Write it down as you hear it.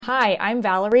Hi, I'm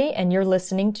Valerie, and you're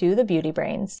listening to The Beauty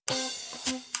Brains.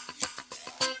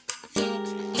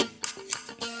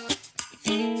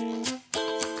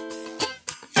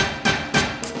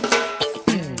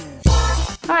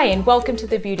 Hi, and welcome to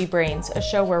The Beauty Brains, a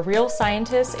show where real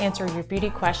scientists answer your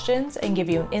beauty questions and give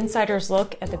you an insider's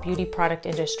look at the beauty product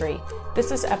industry.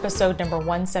 This is episode number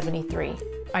 173.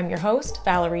 I'm your host,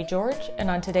 Valerie George, and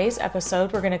on today's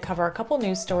episode, we're going to cover a couple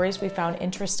news stories we found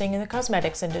interesting in the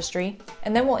cosmetics industry,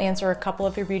 and then we'll answer a couple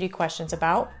of your beauty questions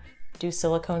about: do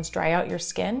silicones dry out your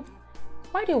skin?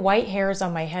 Why do white hairs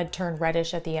on my head turn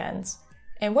reddish at the ends?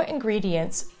 And what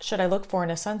ingredients should I look for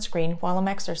in a sunscreen while I'm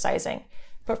exercising?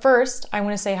 But first, I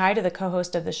want to say hi to the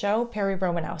co-host of the show, Perry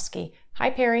Romanowski. Hi,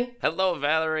 Perry. Hello,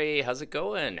 Valerie. How's it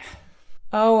going?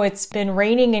 Oh, it's been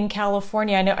raining in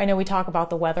California. I know we talk about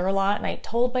the weather a lot, and I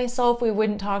told myself we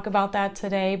wouldn't talk about that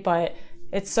today, but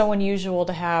it's so unusual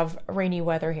to have rainy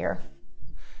weather here.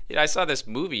 Yeah, I saw this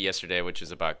movie yesterday, which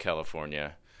is about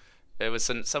California. It was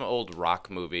some old rock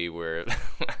movie where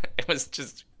it was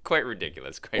just quite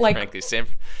ridiculous, quite like frankly.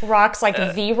 Rocks like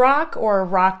V-Rock or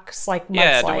rocks like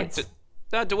mudslides?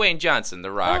 Yeah, Dwayne Johnson,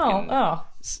 The Rock. Oh.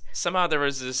 Somehow there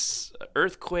was this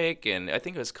earthquake, and I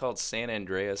think it was called San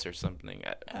Andreas or something.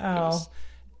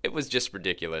 It was just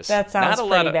ridiculous. That sounds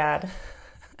pretty bad.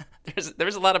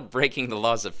 There's a lot of breaking the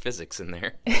laws of physics in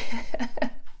there.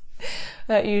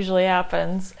 That usually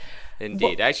happens.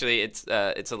 Indeed. Actually, it's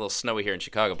a little snowy here in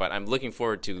Chicago, but I'm looking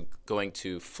forward to going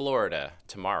to Florida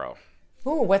tomorrow.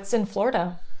 Ooh, what's in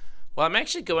Florida? Well, I'm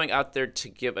actually going out there to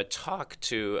give a talk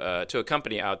to a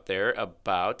company out there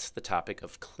about the topic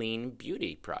of clean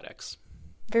beauty products.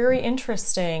 Very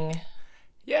interesting.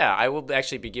 Yeah, I will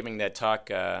actually be giving that talk,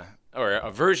 or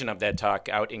a version of that talk,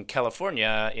 out in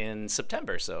California in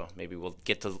September, so maybe we'll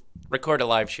get to record a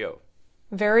live show.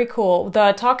 Very cool.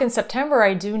 The talk in September,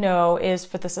 I do know, is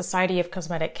for the Society of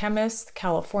Cosmetic Chemists, the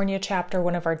California chapter,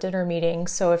 one of our dinner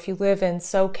meetings. So if you live in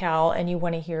SoCal and you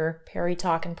want to hear Perry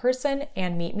talk in person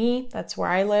and meet me, that's where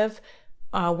I live,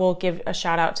 we'll give a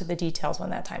shout out to the details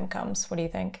when that time comes. What do you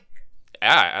think?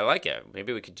 Yeah, I like it.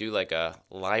 Maybe we could do like a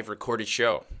live recorded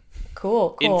show.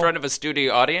 Cool. In front of a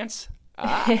studio audience.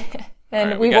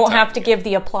 And we won't have to give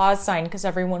the applause sign because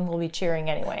everyone will be cheering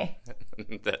anyway.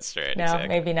 That's right. No, exactly.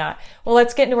 Maybe not. Well,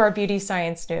 let's get into our beauty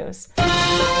science news.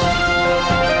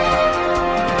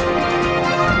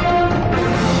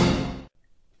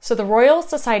 So the Royal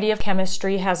Society of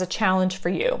Chemistry has a challenge for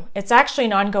you. It's actually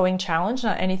an ongoing challenge,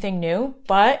 not anything new,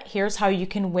 but here's how you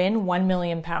can win 1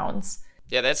 million pounds.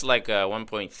 Yeah, that's like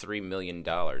 $1.3 million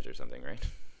or something, right?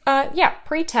 Yeah,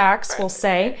 pre-tax, we'll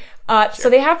say. Sure. So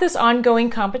they have this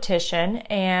ongoing competition,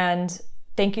 and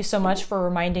thank you so much for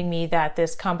reminding me that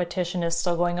this competition is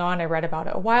still going on. I read about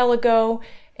it a while ago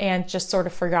and just sort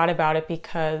of forgot about it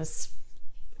because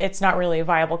it's not really a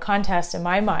viable contest in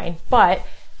my mind. But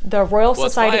the Royal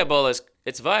Society...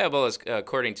 It's viable as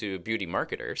according to beauty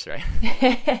marketers,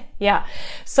 right? Yeah.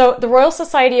 So the Royal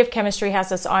Society of Chemistry has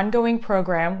this ongoing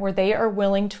program where they are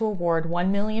willing to award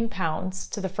 1 million pounds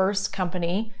to the first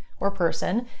company or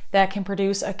person that can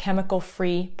produce a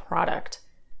chemical-free product.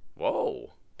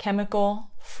 Whoa.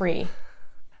 Chemical-free.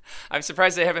 I'm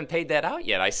surprised they haven't paid that out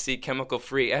yet. I see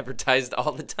chemical-free advertised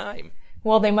all the time.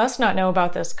 Well, they must not know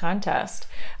about this contest.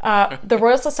 The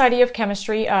Royal Society of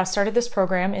Chemistry started this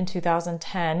program in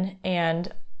 2010,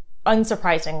 and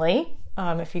unsurprisingly,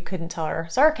 if you couldn't tell our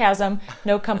sarcasm,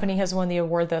 no company has won the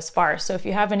award thus far. So if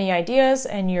you have any ideas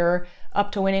and you're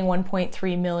up to winning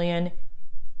 1.3 million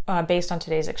based on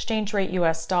today's exchange rate,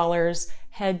 US dollars,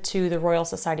 head to the Royal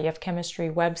Society of Chemistry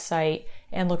website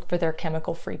and look for their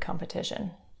chemical-free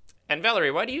competition. And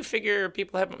Valerie, why do you figure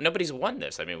nobody's won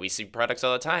this? I mean, we see products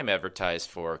all the time advertised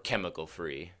for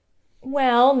chemical-free.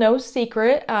 Well, no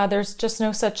secret. There's just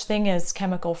no such thing as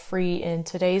chemical-free in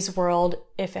today's world.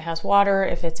 If it has water,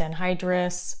 if it's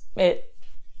anhydrous,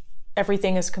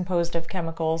 everything is composed of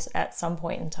chemicals at some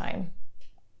point in time.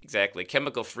 Exactly.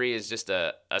 Chemical-free is just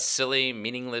a silly,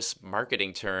 meaningless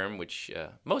marketing term, which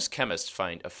most chemists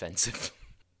find offensive.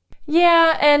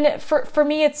 Yeah, and for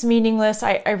me, it's meaningless.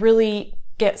 I really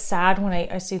get sad when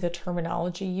I see the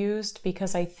terminology used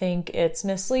because I think it's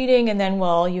misleading. And then,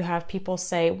 well, you have people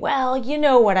say, well, you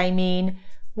know what I mean.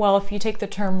 Well, if you take the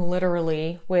term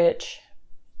literally, which,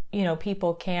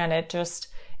 people can, it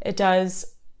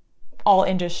does all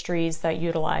industries that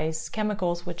utilize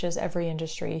chemicals, which is every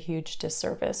industry, a huge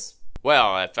disservice.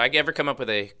 Well, if I ever come up with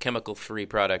a chemical-free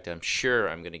product, I'm sure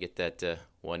I'm going to get that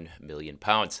 1 million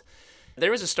pounds.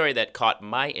 There was a story that caught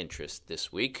my interest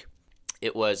this week.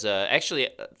 It was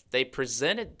they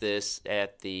presented this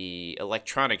at the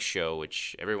electronics show,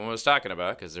 which everyone was talking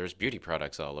about because there's beauty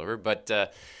products all over. But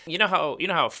you know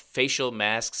how facial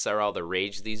masks are all the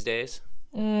rage these days?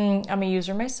 I'm a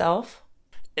user myself.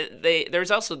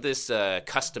 There's also this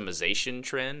customization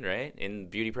trend, right, in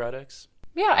beauty products.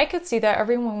 Yeah, I could see that.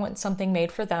 Everyone wants something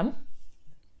made for them.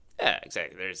 Yeah,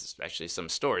 exactly. There's actually some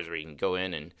stores where you can go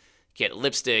in and get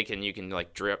lipstick and you can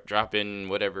like drop in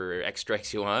whatever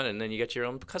extracts you want, and then you get your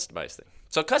own customized thing.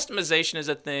 So customization is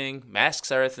a thing,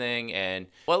 masks are a thing, and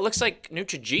well, it looks like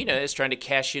Neutrogena is trying to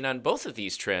cash in on both of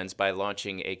these trends by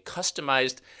launching a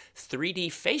customized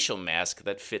 3D facial mask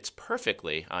that fits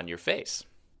perfectly on your face.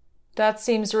 That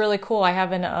seems really cool. I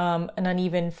have an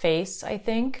uneven face, I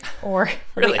think, or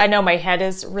Really? I know my head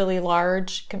is really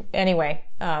large. Anyway,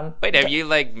 Wait, have you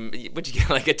would you get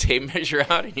like a tape measure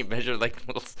out and you measure like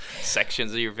little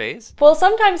sections of your face? well,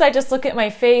 sometimes I just look at my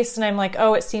face and I'm like,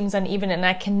 oh, it seems uneven, and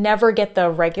I can never get the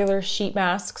regular sheet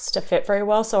masks to fit very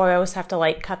well, so I always have to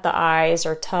like cut the eyes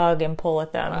or tug and pull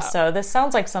at them. Wow. So this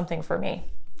sounds like something for me.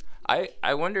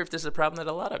 I wonder if this is a problem that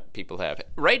a lot of people have.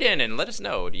 Write in and let us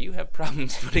know. Do you have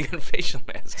problems putting on facial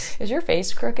masks? Is your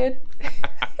face crooked?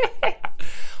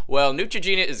 Well,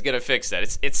 Neutrogena is going to fix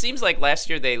that. It seems like last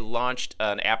year they launched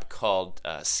an app called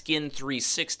Skin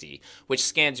 360, which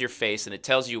scans your face and it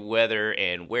tells you whether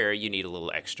and where you need a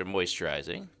little extra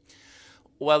moisturizing.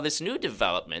 Well, this new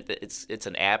development, it's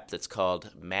an app that's called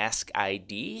Mask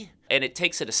ID, and it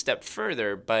takes it a step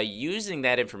further by using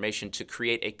that information to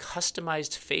create a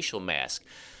customized facial mask.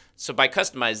 So by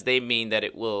customized, they mean that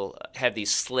it will have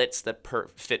these slits that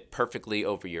fit perfectly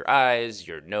over your eyes,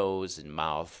 your nose, and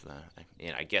mouth.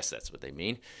 I guess that's what they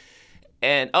mean.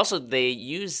 And also, they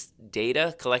use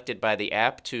data collected by the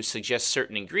app to suggest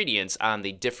certain ingredients on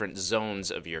the different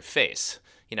zones of your face.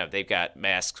 You know, they've got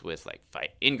masks with like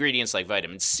ingredients like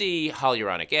vitamin C,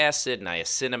 hyaluronic acid,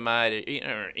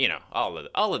 niacinamide,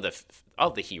 all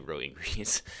the hero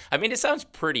ingredients. I mean, it sounds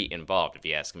pretty involved if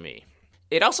you ask me.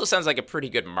 It also sounds like a pretty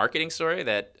good marketing story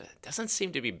that doesn't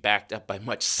seem to be backed up by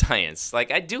much science.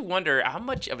 Like, I do wonder, how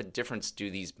much of a difference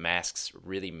do these masks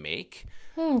really make?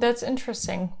 That's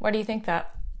interesting. Why do you think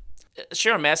that?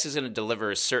 Sure, a mask is going to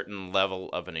deliver a certain level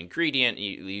of an ingredient.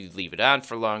 You leave it on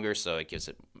for longer, so it gives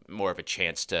it more of a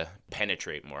chance to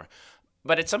penetrate more.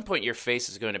 But at some point, your face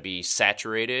is going to be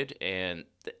saturated, and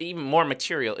even more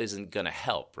material isn't going to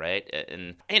help, right?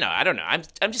 And, I don't know.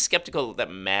 I'm just skeptical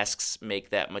that masks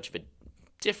make that much of a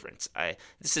difference.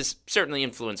 This is certainly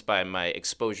influenced by my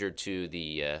exposure to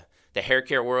the hair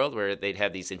care world, where they'd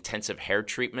have these intensive hair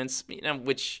treatments,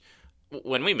 which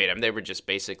when we made them, they were just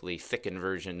basically thickened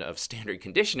version of standard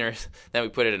conditioners. Then we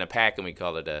put it in a pack and we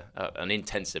called it an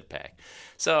intensive pack.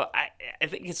 So I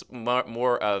think it's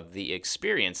more of the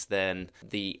experience than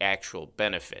the actual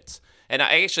benefits. And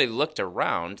I actually looked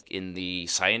around in the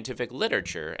scientific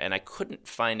literature and I couldn't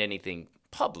find anything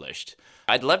published.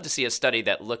 I'd love to see a study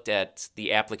that looked at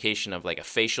the application of like a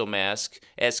facial mask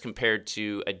as compared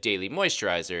to a daily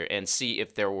moisturizer and see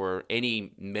if there were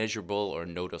any measurable or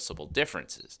noticeable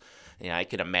differences. I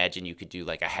could imagine you could do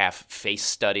like a half face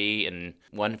study, and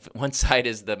one side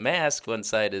is the mask, one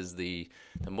side is the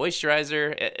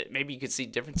moisturizer. Maybe you could see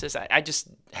differences. I just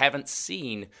haven't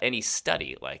seen any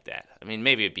study like that. I mean,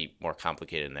 maybe it'd be more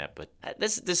complicated than that, but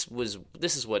this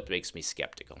is what makes me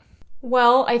skeptical.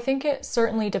 Well, I think it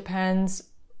certainly depends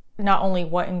not only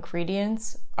what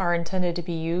ingredients are intended to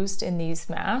be used in these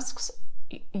masks.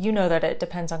 You know that it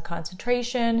depends on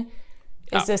concentration.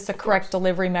 Is this the correct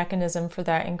delivery mechanism for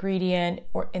that ingredient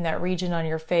or in that region on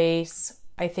your face?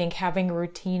 I think having a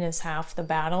routine is half the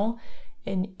battle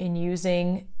in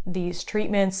using these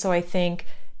treatments. So I think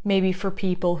maybe for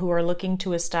people who are looking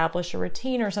to establish a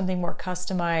routine or something more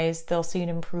customized, they'll see an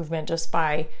improvement just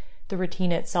by the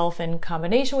routine itself in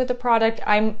combination with the product.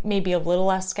 I'm maybe a little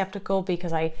less skeptical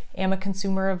because I am a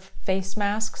consumer of face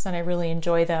masks and I really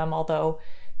enjoy them, although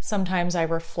sometimes I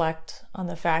reflect on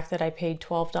the fact that I paid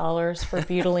 $12 for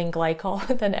butylene glycol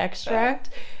with an extract.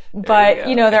 But,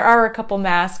 there are a couple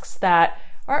masks that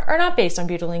are not based on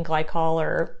butylene glycol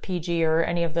or PG or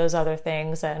any of those other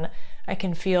things. And I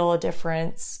can feel a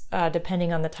difference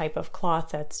depending on the type of cloth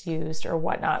that's used or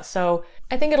whatnot. So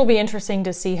I think it'll be interesting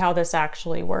to see how this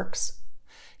actually works.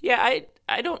 Yeah,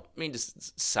 I don't mean to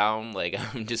sound like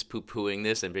I'm just poo-pooing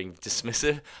this and being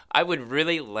dismissive. I would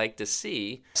really like to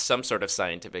see some sort of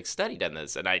scientific study done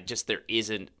this, and there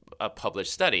isn't a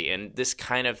published study. And this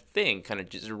kind of thing kind of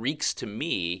just reeks to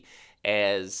me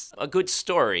as a good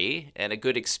story and a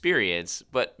good experience,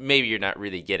 but maybe you're not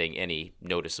really getting any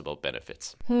noticeable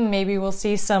benefits. Maybe we'll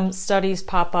see some studies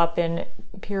pop up in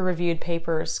peer-reviewed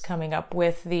papers coming up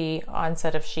with the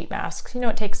onset of sheet masks.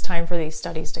 It takes time for these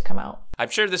studies to come out. I'm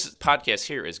sure this podcast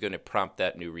here is going to prompt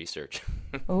that new research.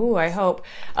 Ooh, I hope.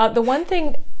 The one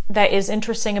thing that is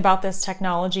interesting about this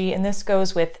technology, and this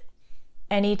goes with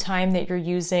any time that you're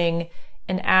using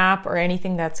an app or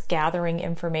anything that's gathering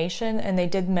information, and they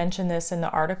did mention this in the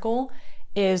article,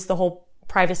 is the whole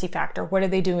privacy factor. What are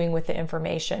they doing with the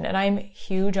information? And I'm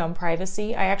huge on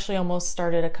privacy. I actually almost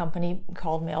started a company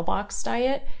called Mailbox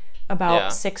Diet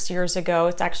about 6 years ago.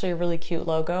 It's actually a really cute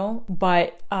logo,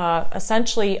 but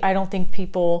essentially I don't think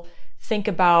people think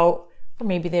about, or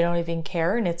maybe they don't even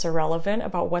care and it's irrelevant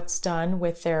about what's done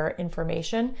with their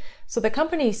information. So the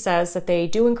company says that they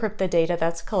do encrypt the data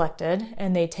that's collected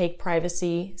and they take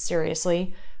privacy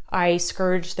seriously. I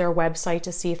scourged their website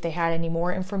to see if they had any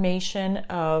more information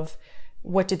of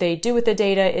what do they do with the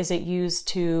data. Is it used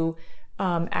to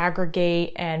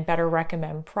aggregate and better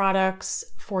recommend products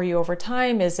for you over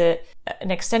time? Is it an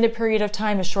extended period of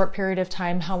time, a short period of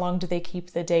time? How long do they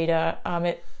keep the data?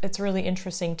 It's really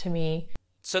interesting to me.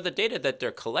 So the data that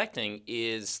they're collecting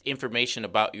is information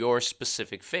about your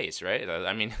specific face, right?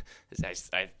 I mean,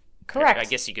 correct. I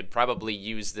guess you could probably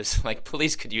use this, like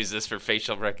police could use this for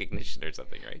facial recognition or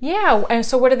something, right? Yeah, and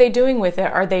so what are they doing with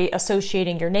it? Are they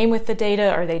associating your name with the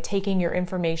data? Are they taking your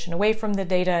information away from the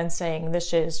data and saying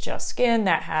this is just skin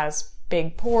that has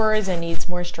big pores and needs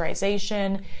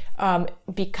moisturization?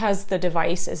 Because the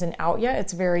device isn't out yet,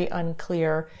 it's very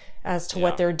unclear as to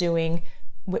what they're doing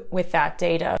with that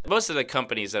data. Most of the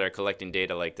companies that are collecting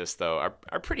data like this, though,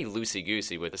 are pretty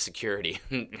loosey-goosey with the security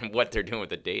and what they're doing with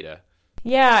the data.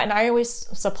 Yeah, and I always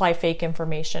supply fake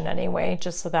information anyway,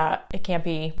 just so that it can't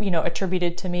be,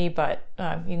 attributed to me, but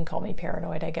you can call me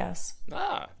paranoid, I guess.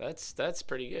 Ah, that's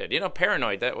pretty good.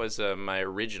 Paranoid, that was my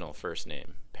original first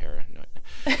name, Paranoid.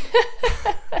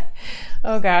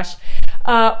 Oh, gosh.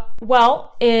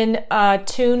 Well, in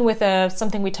tune with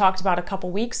something we talked about a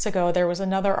couple weeks ago, there was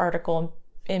another article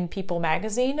in People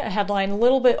magazine, a headline a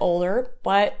little bit older,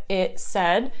 but it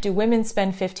said, do women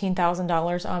spend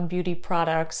 $15,000 on beauty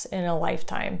products in a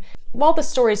lifetime? While the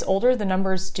story's older, the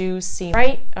numbers do seem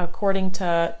right. According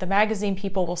to the magazine,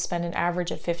 people will spend an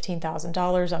average of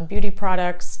 $15,000 on beauty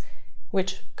products,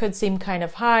 which could seem kind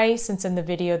of high since in the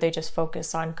video they just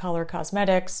focus on color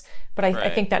cosmetics, but I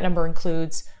think that number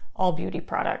includes all beauty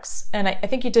products. And I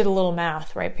think you did a little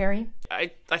math, right, Perry?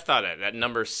 I thought that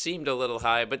number seemed a little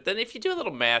high, but then if you do a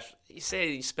little math, you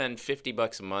say you spend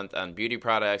 $50 a month on beauty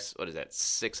products, what is that,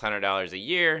 $600 a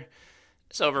year?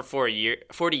 So over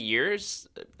 40 years,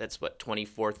 that's what,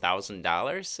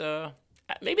 $24,000? So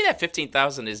maybe that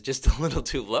 $15,000 is just a little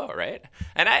too low, right?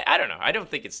 And I don't know. I don't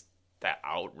think it's that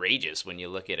outrageous when you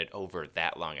look at it over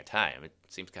that long a time. It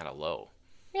seems kind of low.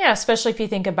 Yeah, especially if you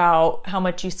think about how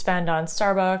much you spend on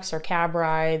Starbucks or cab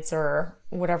rides or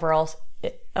whatever else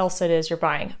it is you're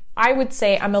buying. I would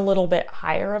say I'm a little bit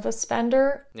higher of a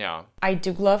spender. Yeah. I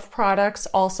do love products.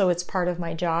 Also, it's part of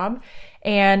my job.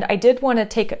 And I did want to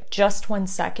take just 1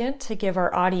 second to give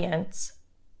our audience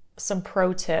some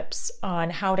pro tips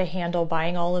on how to handle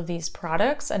buying all of these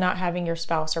products and not having your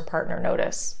spouse or partner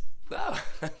notice. Oh,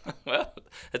 well,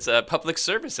 it's a public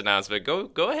service announcement. Go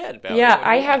ahead, Valerie. Yeah,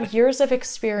 I have years of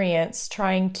experience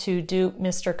trying to dupe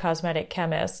Mr. Cosmetic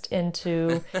Chemist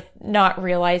into not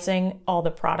realizing all the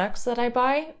products that I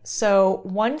buy. So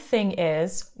one thing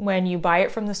is when you buy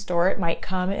it from the store, it might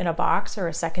come in a box or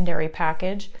a secondary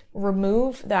package.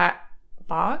 Remove that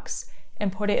box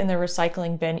and put it in the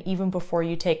recycling bin even before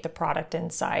you take the product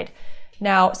inside.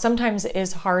 Now, sometimes it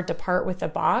is hard to part with the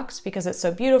box because it's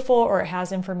so beautiful or it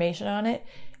has information on it.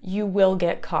 You will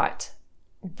get caught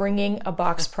bringing a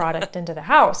box product into the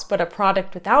house, but a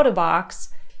product without a box,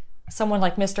 someone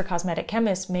like Mr. Cosmetic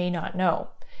Chemist may not know.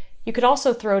 You could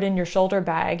also throw it in your shoulder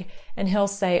bag and he'll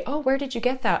say, oh, where did you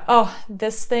get that? Oh,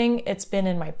 this thing, it's been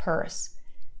in my purse.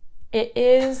 It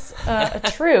is a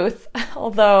truth,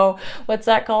 although what's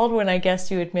that called when I guess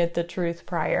you admit the truth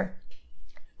prior?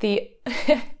 The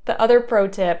other pro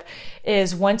tip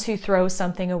is once you throw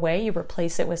something away, you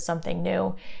replace it with something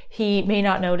new. He may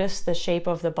not notice the shape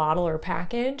of the bottle or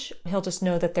package. He'll just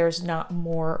know that there's not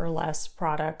more or less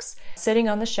products sitting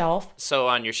on the shelf. So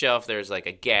on your shelf, there's like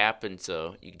a gap, and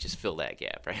so you can just fill that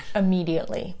gap, right?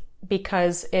 Immediately.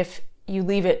 Because if you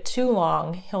leave it too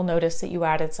long, he'll notice that you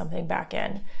added something back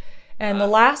in. And the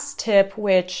last tip,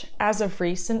 which as of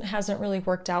recent hasn't really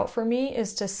worked out for me,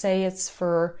 is to say it's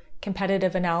for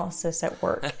competitive analysis at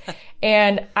work.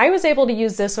 And I was able to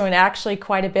use this one actually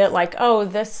quite a bit, like, oh,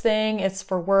 this thing, it's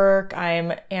for work.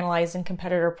 I'm analyzing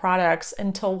competitor products,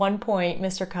 until one point,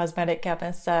 Mr. Cosmetic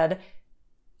Chemist said,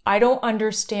 I don't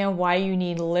understand why you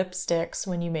need lipsticks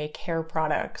when you make hair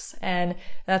products. And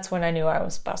that's when I knew I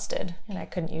was busted and I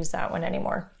couldn't use that one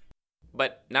anymore.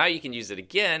 But now you can use it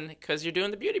again because you're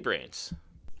doing the beauty brains.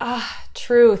 Ah,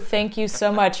 true. Thank you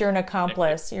so much. You're an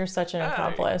accomplice. You're such an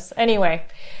accomplice. Anyway,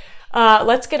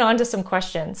 let's get on to some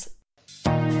questions.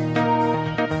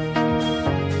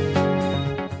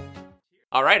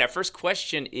 All right, our first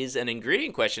question is an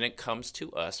ingredient question. It comes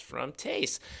to us from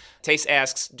Tace. Tace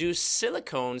asks, do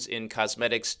silicones in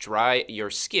cosmetics dry your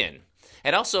skin?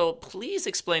 And also, please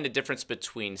explain the difference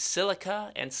between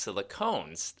silica and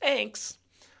silicones. Thanks.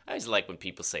 I always like when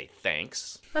people say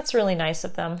thanks. That's really nice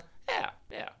of them. Yeah.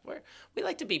 We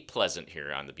like to be pleasant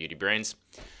here on the Beauty Brains.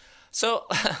 So,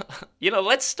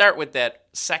 let's start with that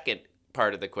second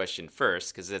part of the question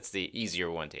first, because that's the easier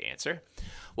one to answer.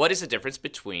 What is the difference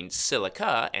between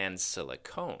silica and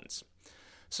silicones?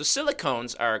 So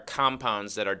silicones are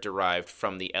compounds that are derived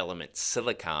from the element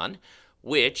silicon,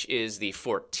 which is the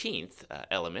 14th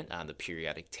element on the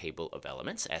periodic table of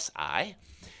elements, Si.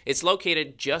 It's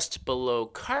located just below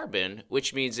carbon,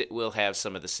 which means it will have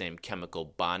some of the same chemical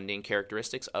bonding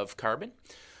characteristics of carbon.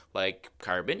 Like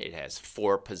carbon, it has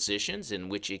 4 positions in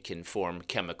which it can form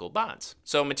chemical bonds.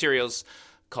 So materials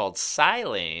called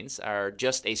silanes are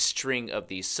just a string of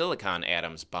these silicon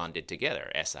atoms bonded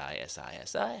together, Si, Si,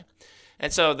 Si.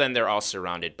 And so then they're all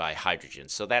surrounded by hydrogen.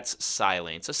 So that's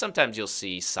silane. So sometimes you'll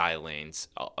see silanes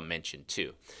mentioned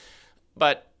too.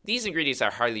 But these ingredients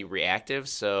are highly reactive,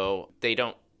 so they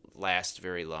don't last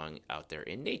very long out there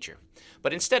in nature.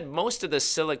 But instead, most of the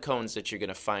silicones that you're going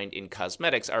to find in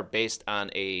cosmetics are based on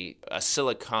a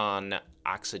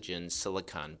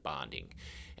silicon-oxygen-silicon bonding.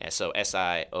 So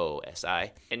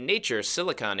SiO-Si. In nature,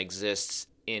 silicon exists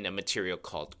in a material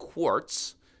called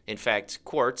quartz. In fact,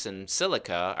 quartz and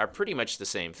silica are pretty much the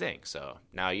same thing. So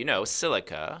now you know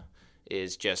silica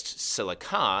is just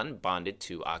silicon bonded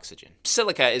to oxygen.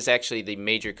 Silica is actually the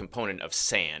major component of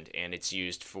sand, and it's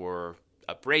used for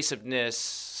abrasiveness,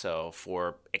 so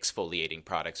for exfoliating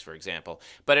products, for example.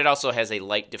 But it also has a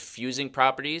light diffusing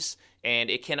properties, and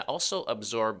it can also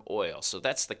absorb oil. So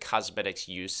that's the cosmetics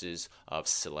uses of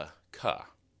silica.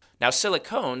 Now,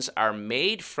 silicones are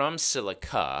made from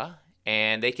silica,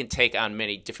 and they can take on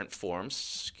many different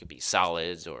forms. It could be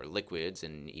solids or liquids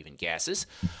and even gases.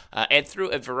 And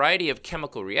through a variety of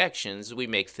chemical reactions, we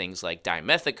make things like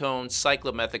dimethicone,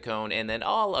 cyclomethicone, and then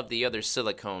all of the other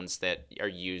silicones that are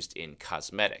used in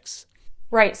cosmetics.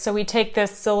 Right, so we take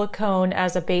this silicone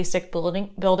as a basic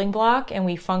building block and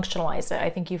we functionalize it.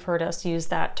 I think you've heard us use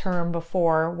that term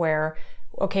before where,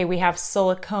 okay, we have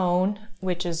silicone,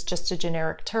 which is just a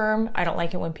generic term. I don't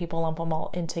like it when people lump them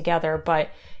all in together, but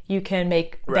you can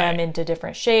make them into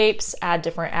different shapes, add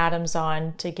different atoms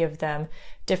on to give them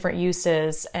different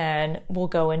uses, and we'll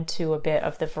go into a bit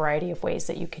of the variety of ways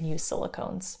that you can use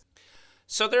silicones.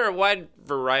 So there are a wide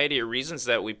variety of reasons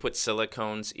that we put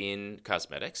silicones in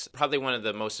cosmetics. Probably one of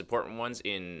the most important ones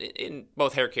in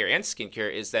both hair care and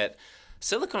skincare is that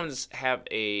silicones have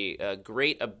a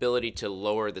great ability to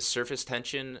lower the surface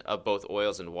tension of both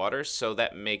oils and waters, so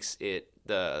that makes it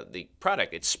the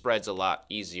product, it spreads a lot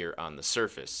easier on the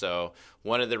surface. So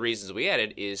one of the reasons we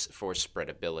added is for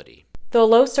spreadability. The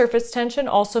low surface tension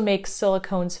also makes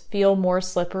silicones feel more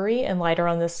slippery and lighter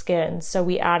on the skin, so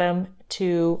we add them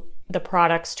to the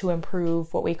products to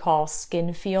improve what we call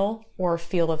skin feel or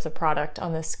feel of the product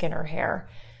on the skin or hair.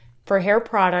 For hair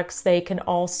products, they can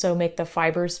also make the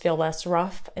fibers feel less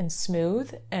rough and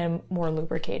smooth and more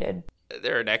lubricated.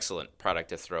 They're an excellent product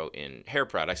to throw in hair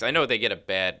products. I know they get a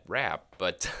bad rap,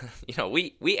 but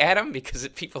we add them because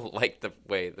people like the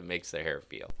way that makes their hair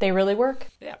feel. They really work.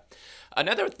 Yeah.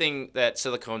 Another thing that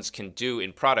silicones can do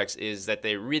in products is that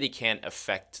they really can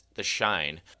affect the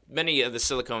shine. Many of the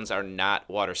silicones are not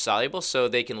water soluble, so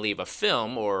they can leave a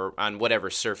film or on whatever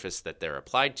surface that they're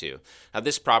applied to. Now,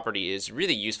 this property is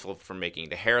really useful for making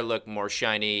the hair look more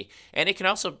shiny, and it can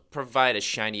also provide a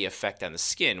shiny effect on the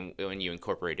skin when you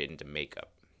incorporate it into makeup.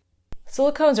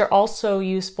 Silicones are also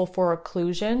useful for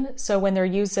occlusion, so when they're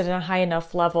used at a high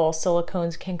enough level,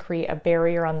 silicones can create a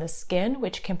barrier on the skin,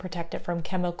 which can protect it from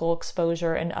chemical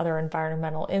exposure and other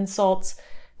environmental insults.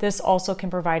 This also can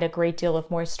provide a great deal of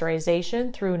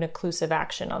moisturization through an occlusive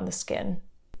action on the skin.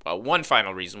 One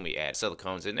final reason we add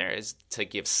silicones in there is to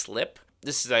give slip.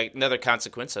 This is another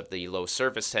consequence of the low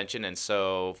surface tension, and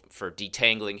so for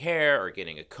detangling hair or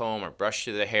getting a comb or brush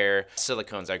through the hair,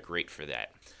 silicones are great for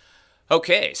that.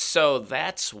 Okay, so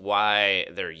that's why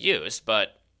they're used,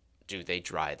 but do they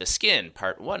dry the skin?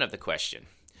 Part one of the question.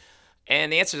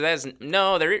 And the answer to that is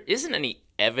no, there isn't any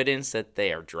evidence that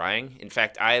they are drying. In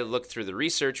fact, I looked through the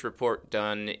research report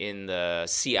done in the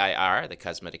CIR, the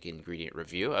Cosmetic Ingredient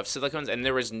Review of silicones, and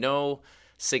there was no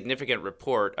significant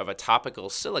report of a topical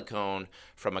silicone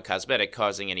from a cosmetic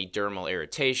causing any dermal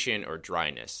irritation or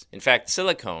dryness. In fact,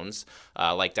 silicones,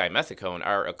 like dimethicone,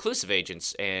 are occlusive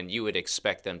agents, and you would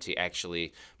expect them to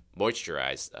actually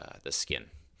moisturize the skin.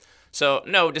 So,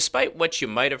 no, despite what you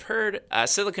might have heard,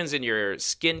 silicones in your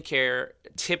skincare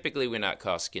typically will not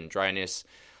cause skin dryness,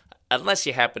 unless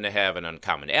you happen to have an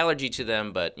uncommon allergy to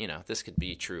them, but, this could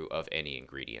be true of any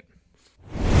ingredient.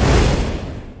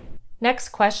 Next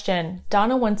question.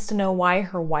 Donna wants to know why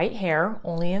her white hair,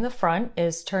 only in the front,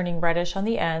 is turning reddish on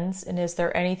the ends, and is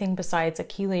there anything besides a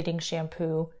chelating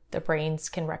shampoo the brains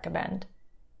can recommend?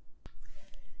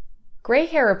 Gray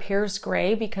hair appears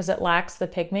gray because it lacks the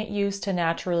pigment used to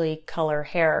naturally color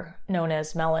hair, known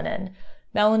as melanin.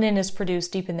 Melanin is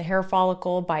produced deep in the hair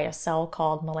follicle by a cell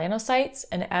called melanocytes,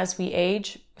 and as we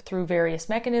age, through various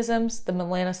mechanisms, the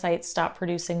melanocytes stop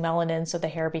producing melanin, so the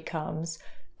hair becomes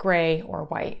gray or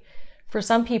white. For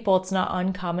some people, it's not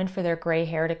uncommon for their gray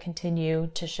hair to continue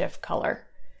to shift color.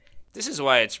 This is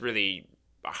why it's really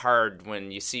hard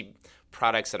when you see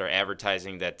products that are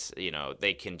advertising that,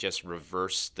 they can just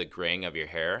reverse the graying of your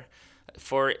hair.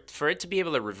 For it to be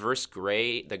able to reverse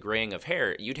the graying of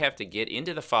hair, you'd have to get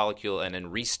into the follicle and then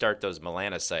restart those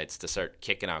melanocytes to start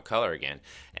kicking out color again.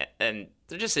 And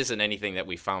there just isn't anything that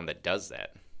we found that does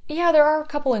that. Yeah, there are a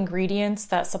couple ingredients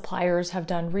that suppliers have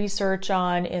done research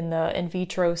on in the in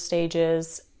vitro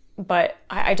stages, but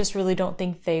I just really don't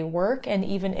think they work. And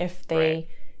even if they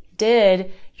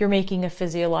did, you're making a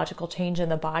physiological change in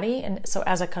the body. And so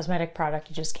as a cosmetic product,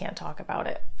 you just can't talk about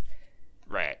it.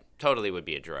 Right. Totally would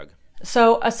be a drug.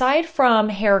 So aside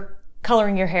from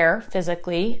coloring your hair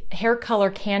physically, hair color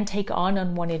can take on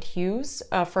unwanted hues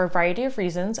for a variety of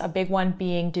reasons, a big one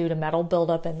being due to metal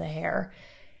buildup in the hair.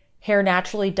 Hair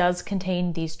naturally does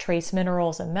contain these trace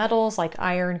minerals and metals like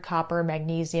iron, copper,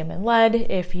 magnesium, and lead.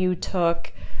 If you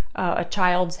took a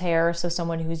child's hair, so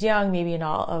someone who's young, maybe in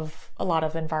a lot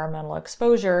of environmental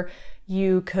exposure,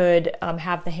 you could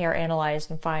have the hair analyzed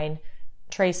and find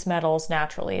trace metals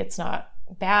naturally. It's not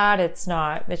bad.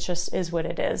 It just is what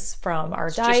it is from our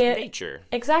diet. It's just nature.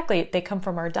 Exactly. They come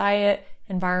from our diet,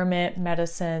 environment,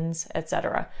 medicines,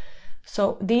 etc.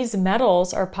 So these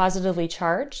metals are positively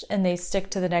charged and they stick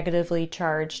to the negatively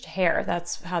charged hair.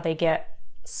 That's how they get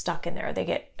stuck in there. They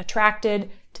get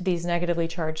attracted to these negatively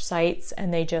charged sites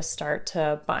and they just start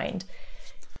to bind.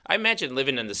 I imagine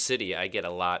living in the city, I get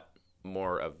a lot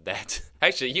more of that.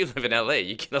 Actually, you live in LA,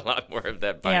 you get a lot more of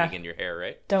that binding in your hair,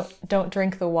 right? Don't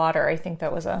drink the water. I think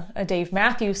that was a Dave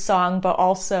Matthews song, but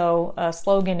also a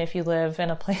slogan if you live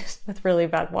in a place with really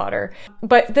bad water.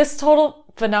 But this total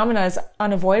phenomena is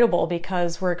unavoidable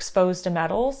because we're exposed to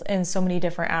metals in so many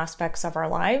different aspects of our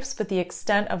lives, but the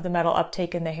extent of the metal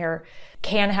uptake in the hair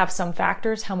can have some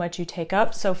factors, how much you take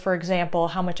up. So for example,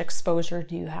 how much exposure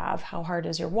do you have? How hard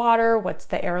is your water? What's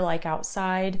the air like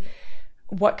outside?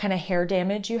 What kind of hair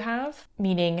damage you have,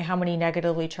 meaning how many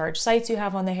negatively charged sites you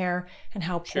have on the hair and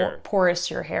how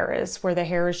porous your hair is, where the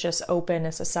hair is just open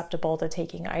and susceptible to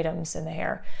taking items in the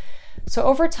hair. So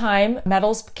over time,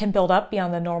 metals can build up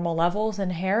beyond the normal levels in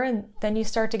hair, and then you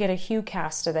start to get a hue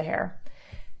cast to the hair.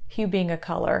 Hue being a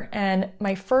color. And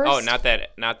my first... Oh, not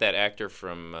that actor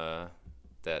from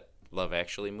that Love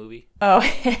Actually movie? Oh,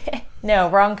 no,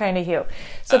 wrong kind of hue.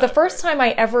 So the first time I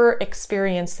ever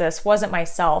experienced this wasn't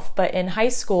myself, but in high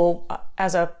school,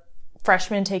 as a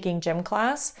freshman taking gym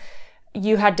class,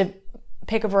 you had to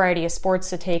pick a variety of sports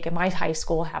to take, and my high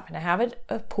school happened to have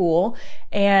a pool.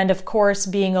 And of course,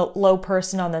 being a low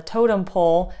person on the totem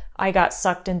pole, I got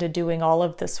sucked into doing all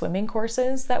of the swimming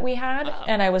courses that we had.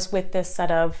 And I was with this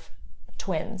set of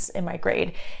twins in my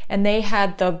grade, and they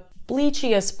had the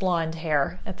bleachiest blonde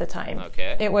hair at the time.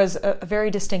 Okay. It was a very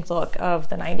distinct look of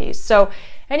the 90s. So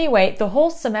anyway, the whole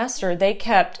semester they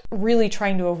kept really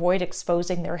trying to avoid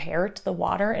exposing their hair to the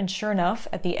water. And sure enough,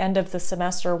 at the end of the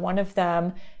semester, one of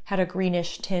them had a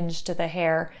greenish tinge to the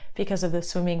hair because of the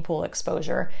swimming pool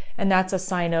exposure. And that's a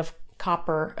sign of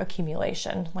copper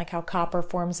accumulation, like how copper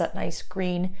forms that nice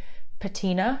green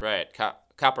patina. Right.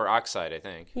 Copper oxide, I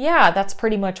think. Yeah, that's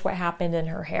pretty much what happened in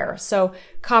her hair. So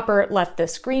copper left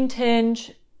this green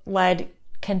tinge, lead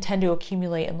can tend to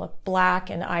accumulate and look black,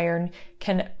 and iron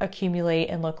can accumulate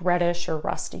and look reddish or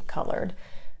rusty colored.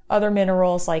 Other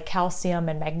minerals like calcium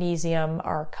and magnesium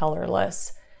are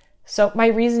colorless. So my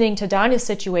reasoning to Donna's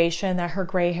situation that her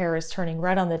gray hair is turning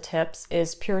red on the tips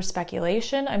is pure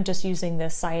speculation. I'm just using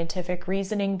this scientific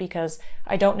reasoning because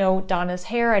I don't know Donna's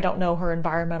hair, I don't know her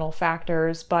environmental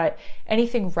factors, but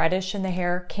anything reddish in the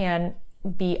hair can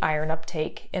be iron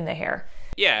uptake in the hair.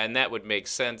 Yeah, and that would make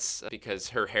sense because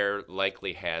her hair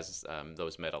likely has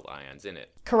those metal ions in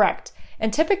it. Correct.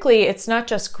 And typically it's not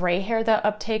just gray hair that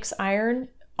uptakes iron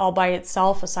all by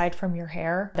itself, aside from your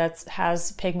hair that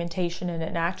has pigmentation in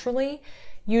it naturally.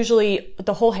 Usually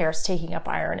the whole hair is taking up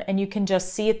iron, and you can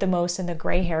just see it the most in the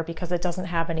gray hair because it doesn't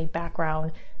have any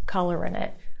background color in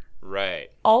it.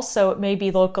 Right. Also, it may be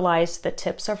localized to the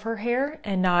tips of her hair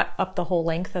and not up the whole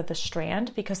length of the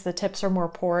strand because the tips are more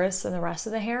porous than the rest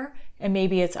of the hair, and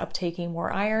maybe it's uptaking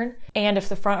more iron. And if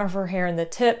the front of her hair and the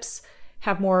tips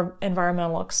have more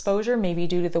environmental exposure, maybe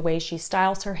due to the way she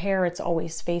styles her hair, it's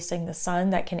always facing the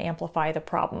sun, that can amplify the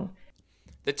problem.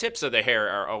 The tips of the hair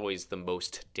are always the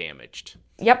most damaged.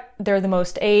 Yep, they're the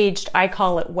most aged. I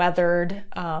call it weathered,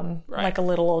 Right. like a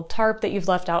little old tarp that you've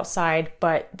left outside,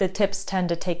 but the tips tend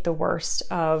to take the worst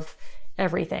of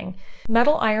everything.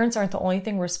 Metal irons aren't the only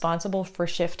thing responsible for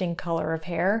shifting color of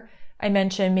hair. I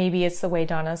mentioned maybe it's the way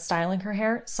Donna's styling her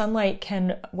hair. Sunlight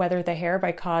can weather the hair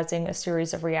by causing a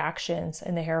series of reactions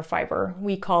in the hair fiber.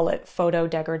 We call it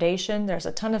photodegradation. There's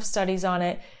a ton of studies on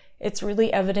it. It's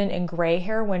really evident in gray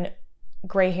hair. When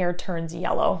gray hair turns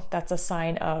yellow, that's a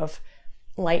sign of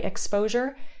light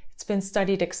exposure. It's been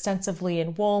studied extensively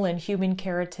in wool and human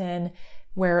keratin,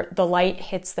 where the light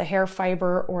hits the hair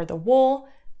fiber or the wool,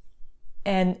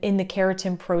 and in the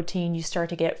keratin protein you start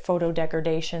to get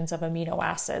photodegradations of amino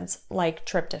acids like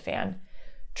tryptophan.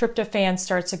 Tryptophan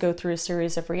starts to go through a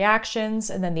series of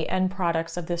reactions, and then the end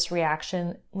products of this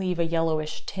reaction leave a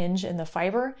yellowish tinge in the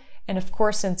fiber. And of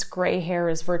course, since gray hair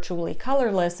is virtually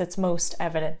colorless, it's most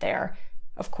evident there.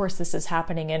 Of course, this is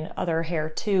happening in other hair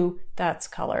too that's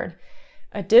colored.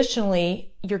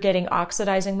 Additionally, you're getting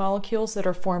oxidizing molecules that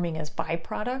are forming as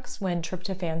byproducts when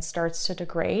tryptophan starts to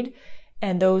degrade,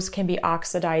 and those can be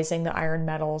oxidizing the iron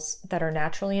metals that are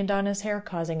naturally in Donna's hair,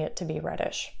 causing it to be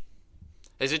reddish.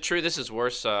 Is it true this is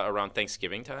worse around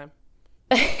Thanksgiving time?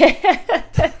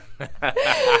 That's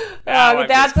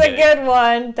a good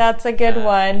one. That's a good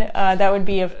one. That would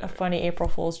be a funny April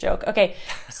Fool's joke. Okay,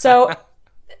 so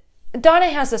Donna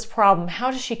has this problem.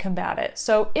 How does she combat it?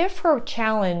 So if her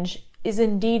challenge is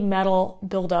indeed metal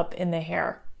buildup in the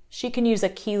hair, she can use a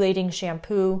chelating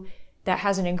shampoo that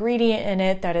has an ingredient in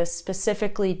it that is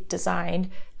specifically designed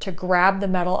to grab the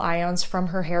metal ions from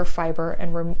her hair fiber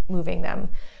and removing them.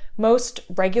 Most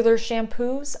regular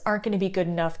shampoos aren't going to be good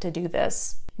enough to do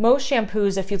this. Most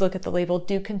shampoos, if you look at the label,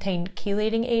 do contain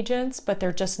chelating agents, but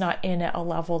they're just not in at a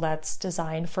level that's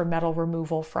designed for metal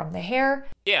removal from the hair.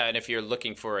 Yeah, and if you're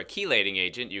looking for a chelating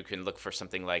agent, you can look for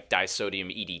something like disodium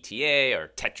EDTA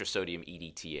or tetrasodium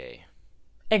EDTA.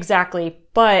 Exactly,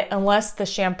 but unless the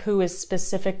shampoo is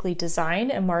specifically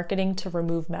designed and marketing to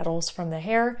remove metals from the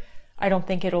hair, I don't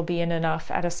think it'll be in enough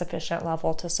at a sufficient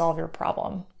level to solve your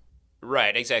problem.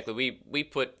 Right, exactly. We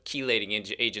put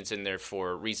chelating agents in there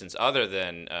for reasons other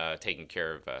than taking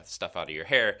care of stuff out of your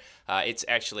hair. It's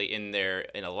actually in there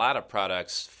in a lot of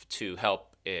products to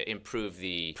help improve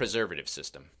the preservative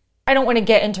system. I don't want to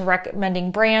get into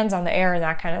recommending brands on the air and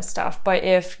that kind of stuff, but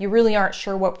if you really aren't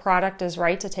sure what product is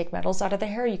right to take metals out of the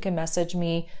hair, you can message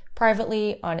me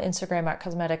privately on Instagram at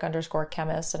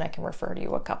cosmetic_chemist, and I can refer to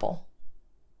you a couple.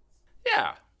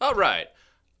 Yeah, all right.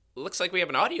 Looks like we have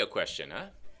an audio question, huh?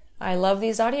 I love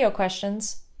these audio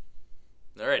questions.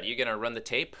 All right, you gonna run the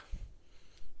tape?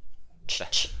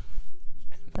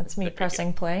 That's me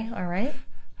pressing play, all right.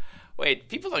 Wait,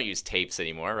 people don't use tapes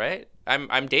anymore, right?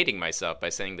 I'm dating myself by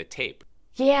saying the tape.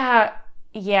 Yeah,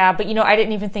 but I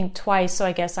didn't even think twice, so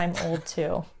I guess I'm old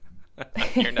too.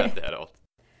 You're not that old.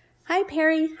 Hi,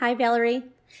 Perry. Hi, Valerie.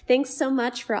 Thanks so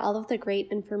much for all of the great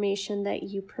information that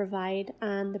you provide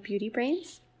on the Beauty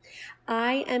Brains.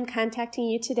 I am contacting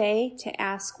you today to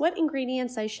ask what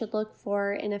ingredients I should look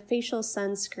for in a facial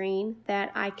sunscreen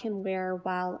that I can wear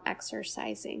while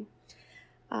exercising.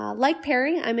 Like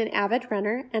Perry, I'm an avid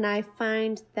runner, and I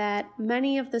find that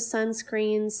many of the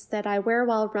sunscreens that I wear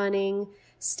while running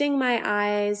sting my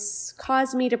eyes,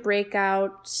 cause me to break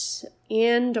out,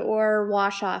 and or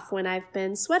wash off when I've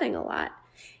been sweating a lot.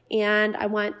 And I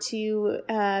want to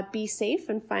be safe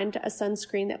and find a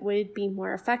sunscreen that would be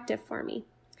more effective for me.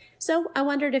 So I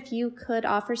wondered if you could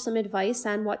offer some advice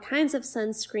on what kinds of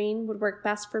sunscreen would work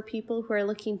best for people who are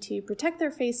looking to protect their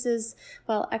faces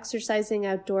while exercising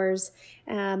outdoors,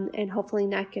 and hopefully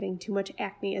not getting too much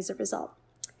acne as a result.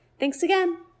 Thanks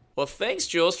again. Well, thanks,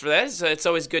 Jules, for that. It's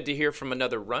always good to hear from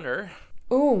another runner.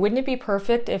 Ooh, wouldn't it be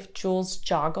perfect if Jules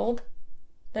joggled?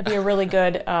 That'd be a really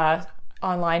good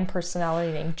online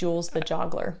personality named Jules the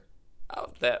Joggler. Oh,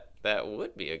 that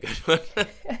would be a good one.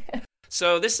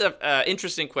 So this is an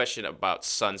interesting question about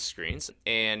sunscreens.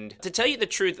 And to tell you the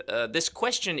truth, this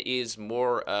question is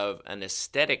more of an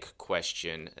aesthetic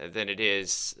question than it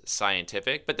is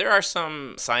scientific. But there are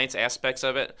some science aspects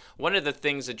of it. One of the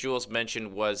things that Jules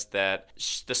mentioned was that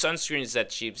the sunscreens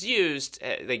that she's used,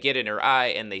 they get in her eye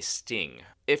and they sting.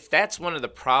 If that's one of the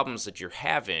problems that you're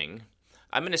having,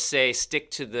 I'm going to say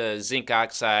stick to the zinc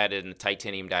oxide and the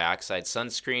titanium dioxide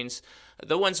sunscreens.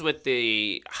 The ones with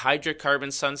the hydrocarbon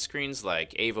sunscreens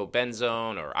like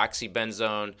avobenzone or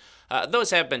oxybenzone, those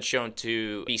have been shown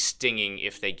to be stinging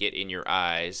if they get in your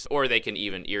eyes, or they can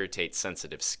even irritate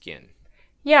sensitive skin.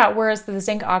 Yeah, whereas the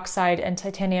zinc oxide and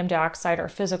titanium dioxide are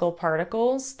physical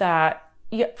particles that,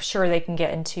 sure, they can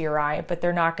get into your eye, but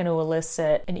they're not going to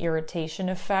elicit an irritation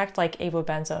effect like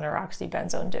avobenzone or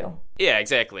oxybenzone do. Yeah,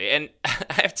 exactly. And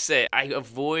I have to say, I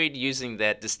avoid using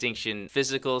that distinction,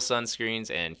 physical sunscreens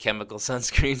and chemical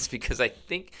sunscreens, because I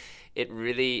think it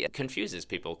really confuses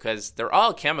people because they're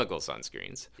all chemical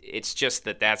sunscreens. It's just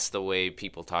that that's the way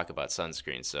people talk about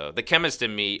sunscreens. So the chemist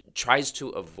in me tries to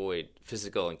avoid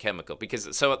physical and chemical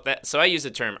because so I use the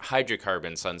term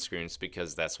hydrocarbon sunscreens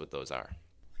because that's what those are.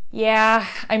 Yeah,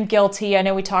 I'm guilty. I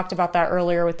know we talked about that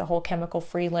earlier with the whole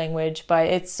chemical-free language, but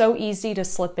it's so easy to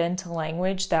slip into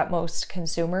language that most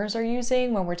consumers are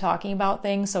using when we're talking about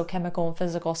things. So chemical and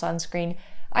physical sunscreen,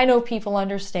 I know people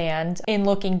understand. In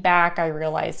looking back, I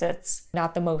realize it's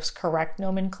not the most correct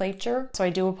nomenclature. So I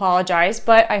do apologize,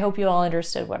 but I hope you all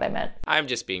understood what I meant. I'm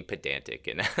just being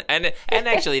pedantic. And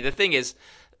actually, the thing is,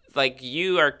 like,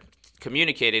 you are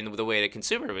communicating the way the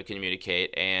consumer would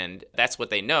communicate, and that's what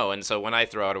they know. And so when I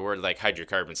throw out a word like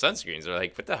hydrocarbon sunscreens, they're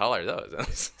like, what the hell are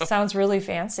those? Sounds really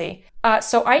fancy.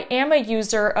 So I am a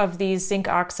user of these zinc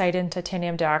oxide and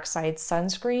titanium dioxide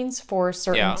sunscreens for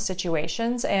certain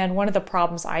situations. And one of the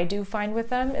problems I do find with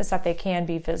them is that they can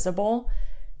be visible.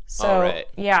 So,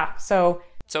 yeah. So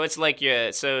it's like,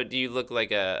 so do you look like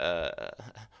a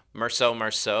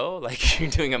Marceau, like you're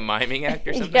doing a miming act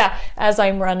or something? Yeah, as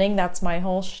I'm running, that's my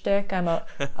whole shtick. I'm a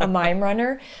mime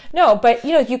runner. No, but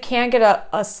you can get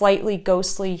a slightly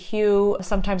ghostly hue.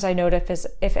 Sometimes I notice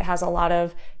if it has a lot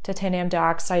of titanium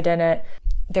dioxide in it,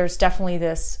 there's definitely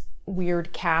this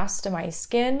weird cast to my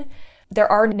skin. There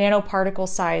are nanoparticle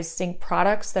sized zinc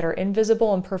products that are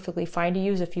invisible and perfectly fine to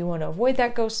use if you want to avoid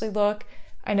that ghostly look.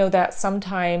 I know that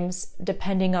sometimes,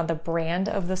 depending on the brand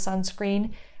of the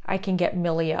sunscreen, I can get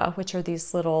milia, which are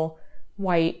these little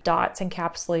white dots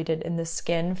encapsulated in the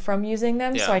skin from using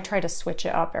them. Yeah. So I try to switch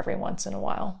it up every once in a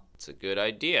while. It's a good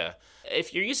idea.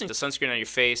 If you're using the sunscreen on your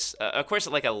face, of course,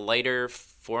 like a lighter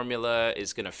formula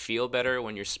is going to feel better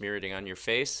when you're smearing it on your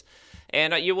face.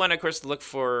 And you want to, of course, look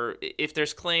for, if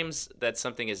there's claims that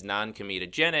something is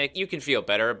non-comedogenic, you can feel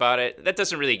better about it. That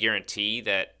doesn't really guarantee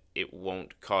that it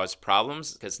won't cause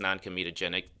problems because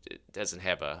non-comedogenic doesn't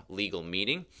have a legal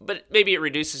meaning. But maybe it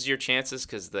reduces your chances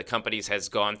because the companies has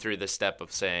gone through the step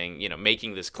of saying,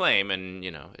 making this claim. And,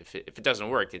 if it doesn't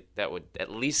work, that would at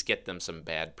least get them some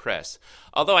bad press.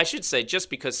 Although I should say, just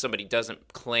because somebody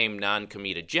doesn't claim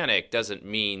non-comedogenic doesn't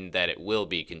mean that it will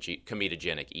be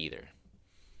comedogenic either.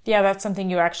 Yeah, that's something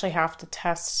you actually have to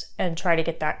test and try to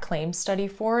get that claim study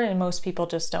for. And most people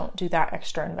just don't do that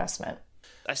extra investment.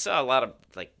 I saw a lot of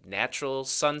natural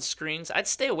sunscreens. I'd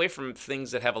stay away from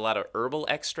things that have a lot of herbal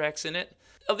extracts in it.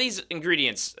 Of these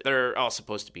ingredients, they're all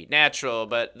supposed to be natural,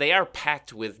 but they are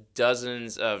packed with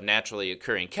dozens of naturally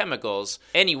occurring chemicals,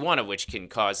 any one of which can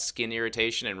cause skin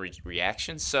irritation and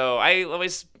reactions. So I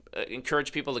always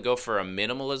encourage people to go for a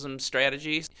minimalism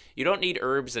strategy. You don't need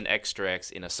herbs and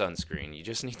extracts in a sunscreen. You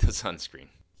just need the sunscreen.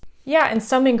 Yeah, and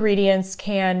some ingredients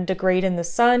can degrade in the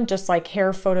sun, just like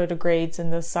hair photodegrades in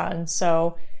the sun.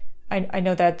 So I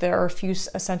know that there are a few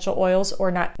essential oils,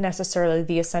 or not necessarily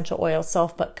the essential oil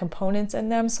itself, but components in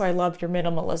them. So I love your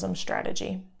minimalism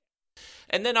strategy.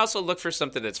 And then also look for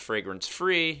something that's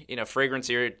fragrance-free.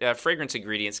 Fragrance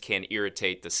ingredients can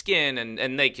irritate the skin,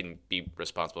 and they can be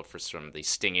responsible for some of the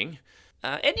stinging.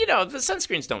 And the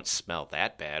sunscreens don't smell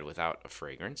that bad without a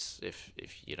fragrance, if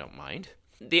you don't mind.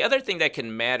 The other thing that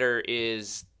can matter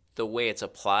is the way it's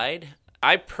applied.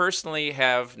 I personally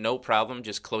have no problem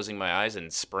just closing my eyes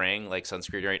and spraying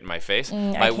sunscreen right in my face.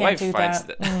 My wife finds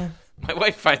that. My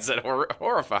wife finds that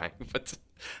horrifying, but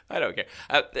I don't care.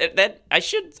 That I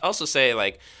should also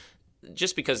say,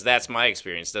 just because that's my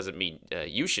experience doesn't mean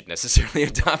you should necessarily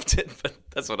adopt it, but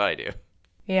that's what I do.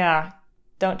 Yeah,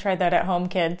 don't try that at home,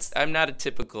 kids. I'm not a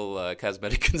typical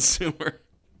cosmetic consumer.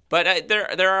 But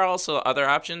there are also other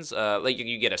options, like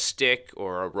you get a stick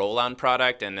or a roll-on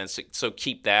product, and then so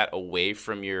keep that away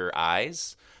from your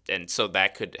eyes, and so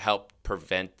that could help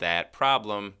prevent that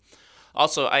problem.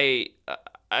 Also, I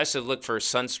I also look for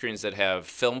sunscreens that have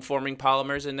film-forming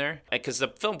polymers in there, because the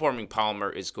film-forming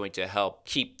polymer is going to help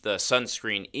keep the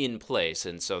sunscreen in place,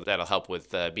 and so that'll help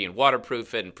with being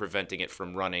waterproof and preventing it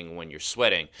from running when you're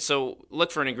sweating. So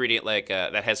look for an ingredient like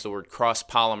that has the word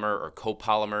cross-polymer or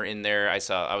copolymer in there.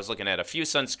 I was looking at a few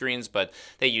sunscreens, but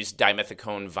they use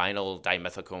vinyl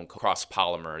dimethicone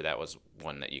cross-polymer. That was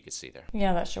one that you could see there.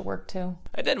 Yeah, that should work too.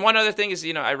 And then one other thing is,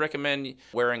 I recommend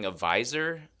wearing a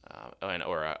visor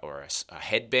or a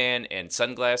headband and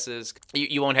sunglasses.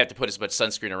 You won't have to put as much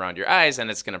sunscreen around your eyes,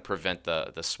 and it's going to prevent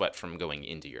the sweat from going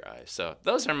into your eyes. So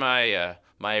those are my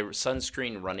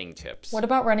sunscreen running tips. What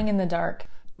about running in the dark?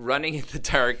 Running in the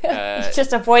dark.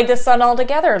 Just avoid the sun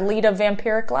altogether. Lead a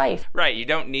vampiric life. Right. You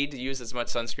don't need to use as much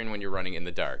sunscreen when you're running in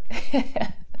the dark.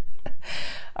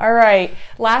 All right.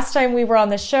 Last time we were on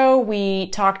the show, we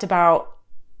talked about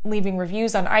leaving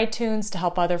reviews on iTunes to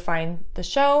help others find the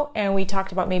show, and we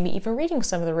talked about maybe even reading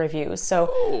some of the reviews.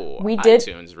 So we did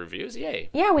iTunes reviews, yay!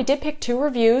 Yeah, we did pick 2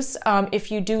 reviews. If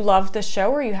you do love the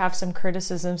show or you have some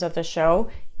criticisms of the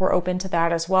show, we're open to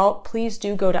that as well. Please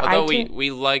do go to iTunes. Although we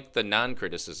like the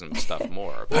non-criticism stuff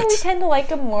more. Yeah, we tend to like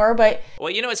them more, but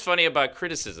well, what's funny about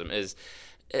criticism is,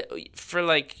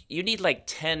 you need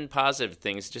 10 positive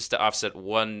things just to offset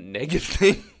one negative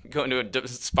thing, go into a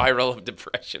spiral of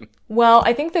depression. Well,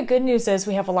 I think the good news is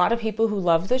we have a lot of people who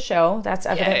love the show. That's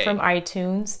evident from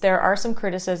iTunes. There are some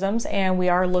criticisms, and we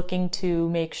are looking to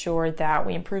make sure that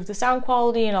we improve the sound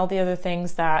quality and all the other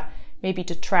things that maybe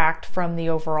detract from the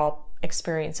overall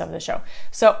experience of the show.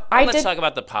 So let's talk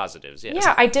about the positives. Yes.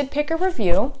 Yeah, I did pick a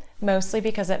review, mostly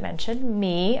because it mentioned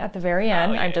me at the very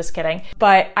end. Oh, yeah. I'm just kidding.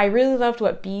 But I really loved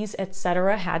what Bees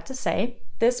Etc. had to say.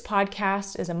 This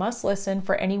podcast is a must listen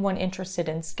for anyone interested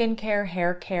in skincare,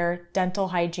 hair care, dental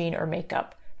hygiene, or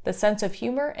makeup. The sense of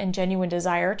humor and genuine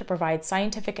desire to provide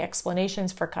scientific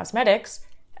explanations for cosmetics,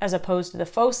 as opposed to the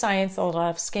faux science that a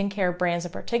lot of skincare brands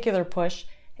in particular push,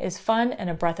 is fun and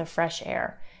a breath of fresh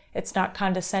air. It's not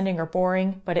condescending or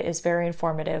boring, but it is very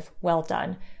informative. Well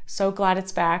done. So glad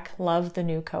it's back. Love the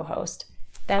new co-host.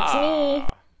 That's me.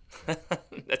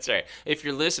 That's right. If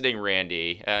you're listening,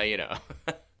 Randy,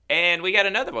 And we got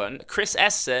another one. Chris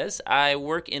S. says, I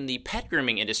work in the pet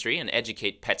grooming industry and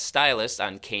educate pet stylists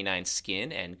on canine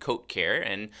skin and coat care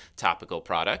and topical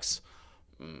products.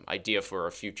 Idea for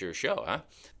a future show, huh?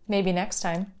 Maybe next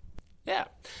time. Yeah.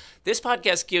 This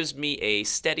podcast gives me a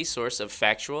steady source of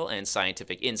factual and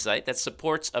scientific insight that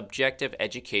supports objective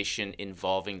education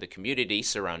involving the community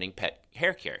surrounding pet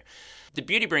hair care. The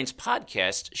Beauty Brains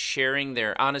podcast, sharing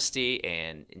their honesty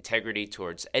and integrity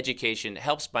towards education,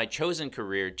 helps my chosen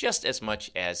career just as much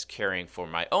as caring for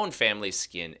my own family's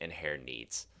skin and hair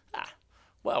needs.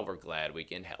 Well, we're glad we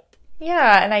can help.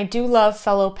 Yeah, and I do love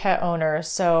fellow pet owners,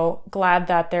 so glad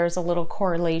that there's a little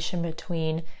correlation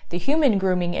between the human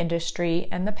grooming industry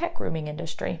and the pet grooming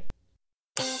industry.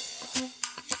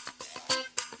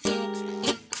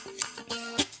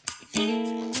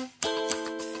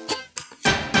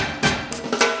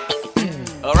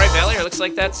 All right, Valerie, it looks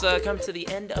like that's come to the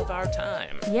end of our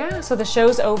time. Yeah, so the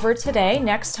show's over today.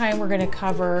 Next time we're going to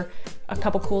cover a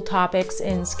couple cool topics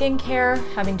in skincare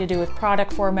having to do with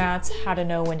product formats, how to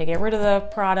know when to get rid of the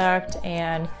product,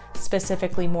 and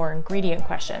specifically more ingredient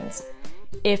questions.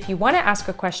 If you want to ask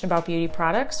a question about beauty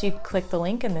products, you can click the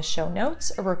link in the show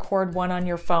notes or record one on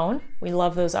your phone. We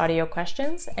love those audio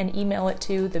questions, and email it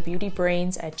to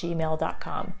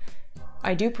thebeautybrains@gmail.com.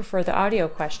 I do prefer the audio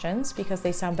questions because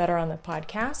they sound better on the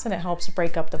podcast and it helps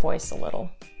break up the voice a little.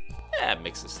 Yeah, it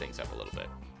mixes things up a little bit.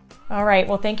 All right,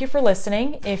 well, thank you for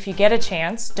listening. If you get a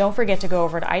chance, don't forget to go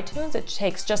over to iTunes. It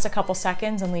takes just a couple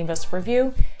seconds and leave us a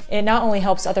review. It not only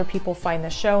helps other people find the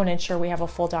show and ensure we have a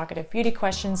full docket of beauty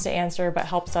questions to answer, but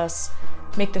helps us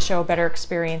make the show a better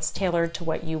experience tailored to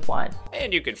what you want.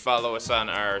 And you can follow us on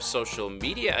our social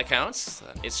media accounts.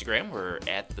 On Instagram, we're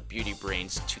at The Beauty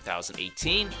Brains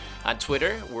 2018. On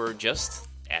Twitter, we're just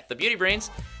at The Beauty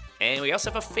Brains. And we also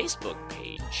have a Facebook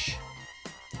page.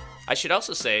 I should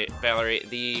also say, Valerie,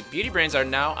 the Beauty Brains are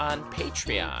now on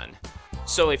Patreon.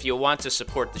 So if you want to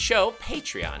support the show,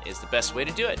 Patreon is the best way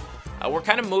to do it. We're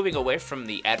kind of moving away from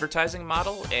the advertising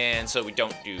model, and so we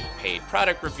don't do paid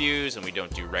product reviews, and we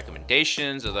don't do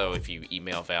recommendations, although if you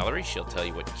email Valerie, she'll tell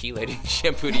you what chelating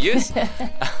shampoo to use.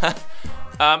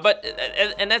 But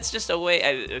that's just a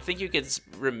way, I think you could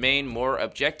remain more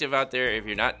objective out there if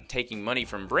you're not taking money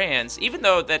from brands, even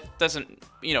though that doesn't,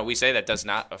 we say that does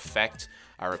not affect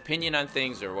our opinion on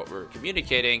things or what we're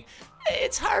communicating.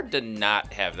 It's hard to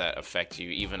not have that affect you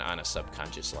even on a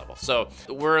subconscious level. So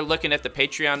we're looking at the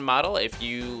Patreon model. If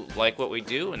you like what we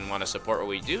do and want to support what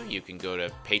we do, you can go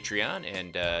to Patreon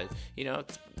and,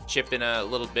 chip in a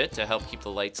little bit to help keep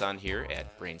the lights on here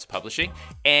at Brains Publishing.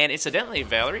 And incidentally,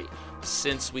 Valerie,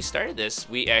 since we started this,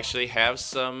 we actually have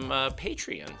some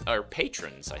Patreon, or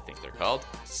patrons, I think they're called.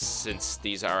 Since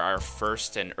these are our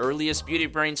first and earliest Beauty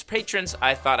Brains patrons,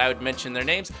 I thought I would mention their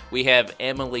names. We have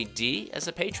Emily D. as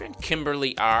a patron,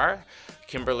 Kimberly R.,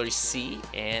 Kimberly C.,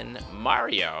 and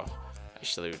Mario.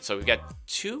 Actually, so we've got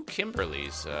 2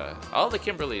 Kimberlys. All the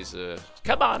Kimberlys,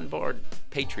 come on board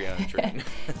Patreon train.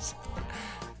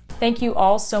 Thank you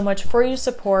all so much for your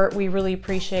support. We really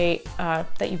appreciate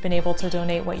that you've been able to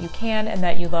donate what you can and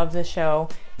that you love the show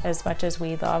as much as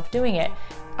we love doing it.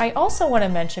 I also want to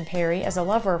mention, Perry, as a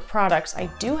lover of products, I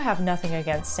do have nothing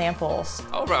against samples.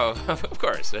 Oh, bro, of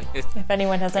course. If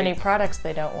anyone has any products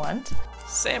they don't want.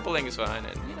 Sampling is fine,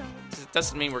 and it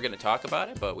doesn't mean we're going to talk about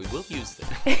it, but we will use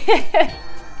it.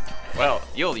 Well,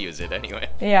 you'll use it anyway.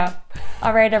 Yeah.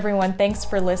 All right, everyone. Thanks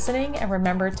for listening, and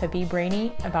remember to be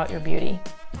brainy about your beauty.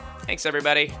 Thanks,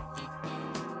 everybody.